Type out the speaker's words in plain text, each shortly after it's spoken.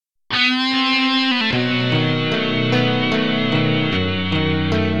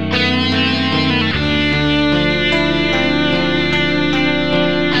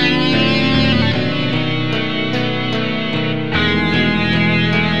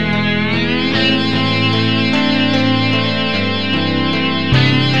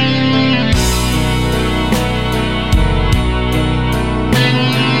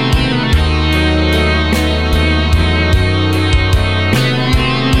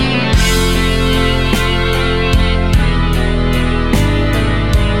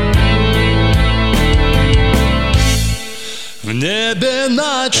В небе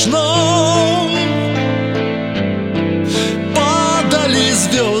ночном падали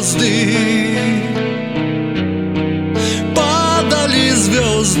звезды, падали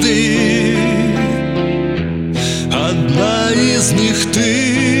звезды. Одна из них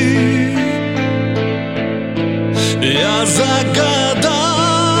ты. Я загадал,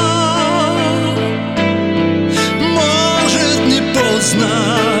 может, не поздно,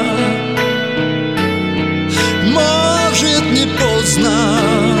 не поздно,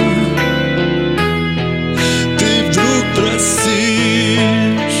 ты вдруг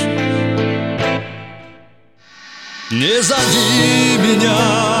простишь. Не зови меня,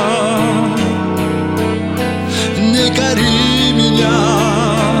 не кори меня,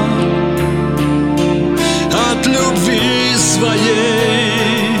 от любви своей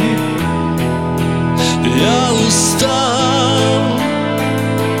я устал.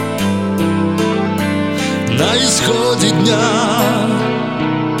 На исходе дня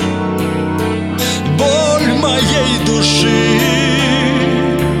боль моей души,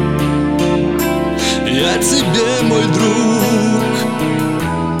 я тебе, мой друг,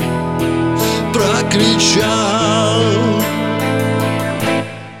 прокричал.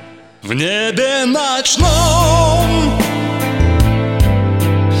 В небе ночном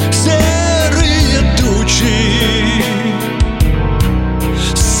серые тучи,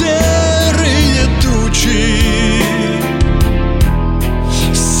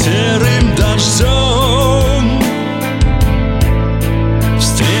 серым дождем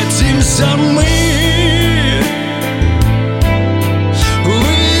встретимся мы.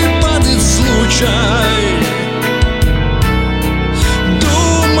 Выпадет случай,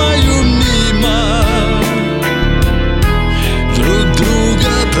 думаю, мимо друг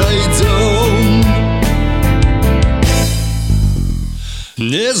друга пройдем.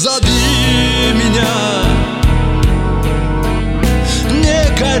 Не зови меня, не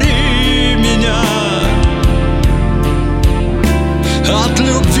кори меня, от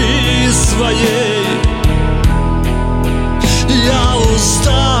любви своей я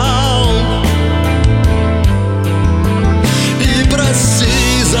устал. И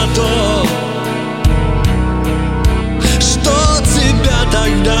прости за то, что тебя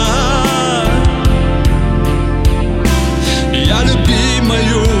тогда я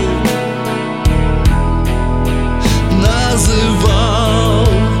любимою называл.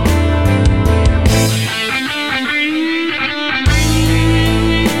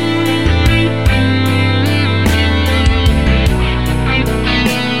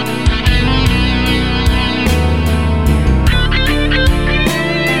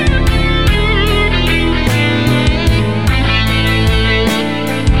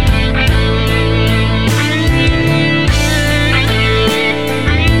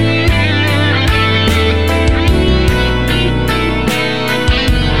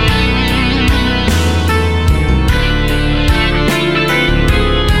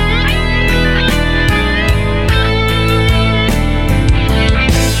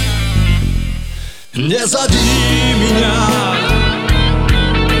 Не зови меня,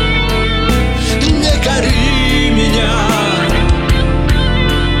 не кори меня,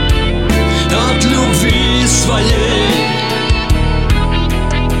 от любви своей